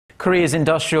Korea's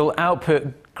industrial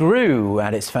output grew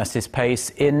at its fastest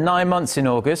pace in 9 months in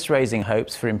August, raising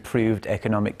hopes for improved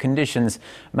economic conditions.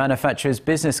 Manufacturers'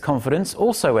 business confidence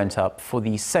also went up for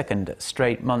the second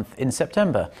straight month in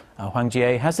September. Hwang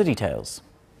Ji-hye has the details.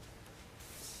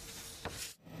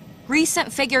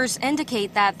 Recent figures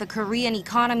indicate that the Korean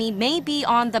economy may be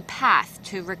on the path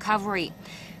to recovery.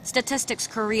 Statistics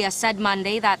Korea said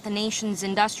Monday that the nation's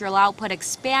industrial output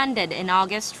expanded in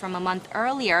August from a month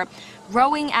earlier,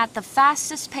 growing at the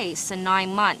fastest pace in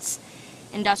 9 months.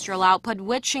 Industrial output,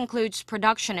 which includes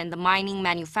production in the mining,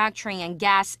 manufacturing, and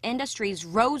gas industries,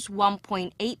 rose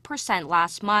 1.8%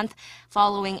 last month,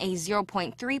 following a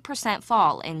 0.3%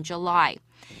 fall in July.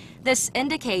 This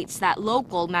indicates that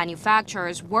local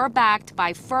manufacturers were backed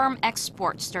by firm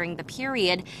exports during the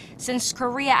period, since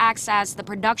Korea acts as the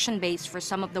production base for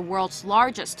some of the world's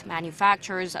largest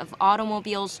manufacturers of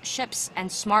automobiles, ships, and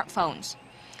smartphones.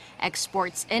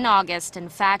 Exports in August, in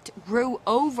fact, grew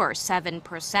over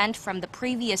 7% from the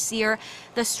previous year,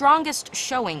 the strongest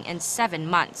showing in 7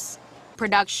 months.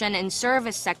 Production in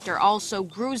service sector also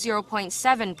grew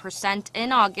 0.7%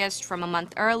 in August from a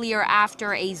month earlier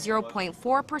after a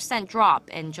 0.4% drop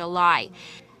in July.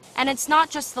 And it's not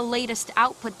just the latest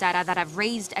output data that have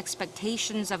raised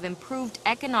expectations of improved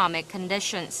economic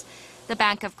conditions. The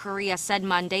Bank of Korea said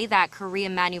Monday that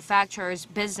Korean manufacturers'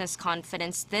 business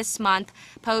confidence this month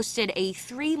posted a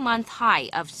 3-month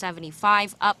high of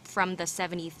 75, up from the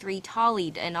 73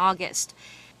 tallied in August.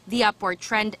 The upward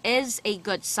trend is a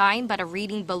good sign, but a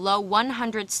reading below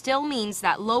 100 still means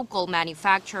that local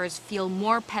manufacturers feel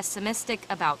more pessimistic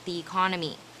about the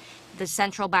economy. The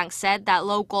central bank said that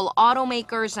local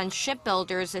automakers and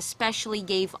shipbuilders especially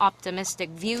gave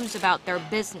optimistic views about their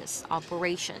business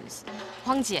operations.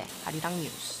 Hwang Ji-hye, Arirang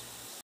News.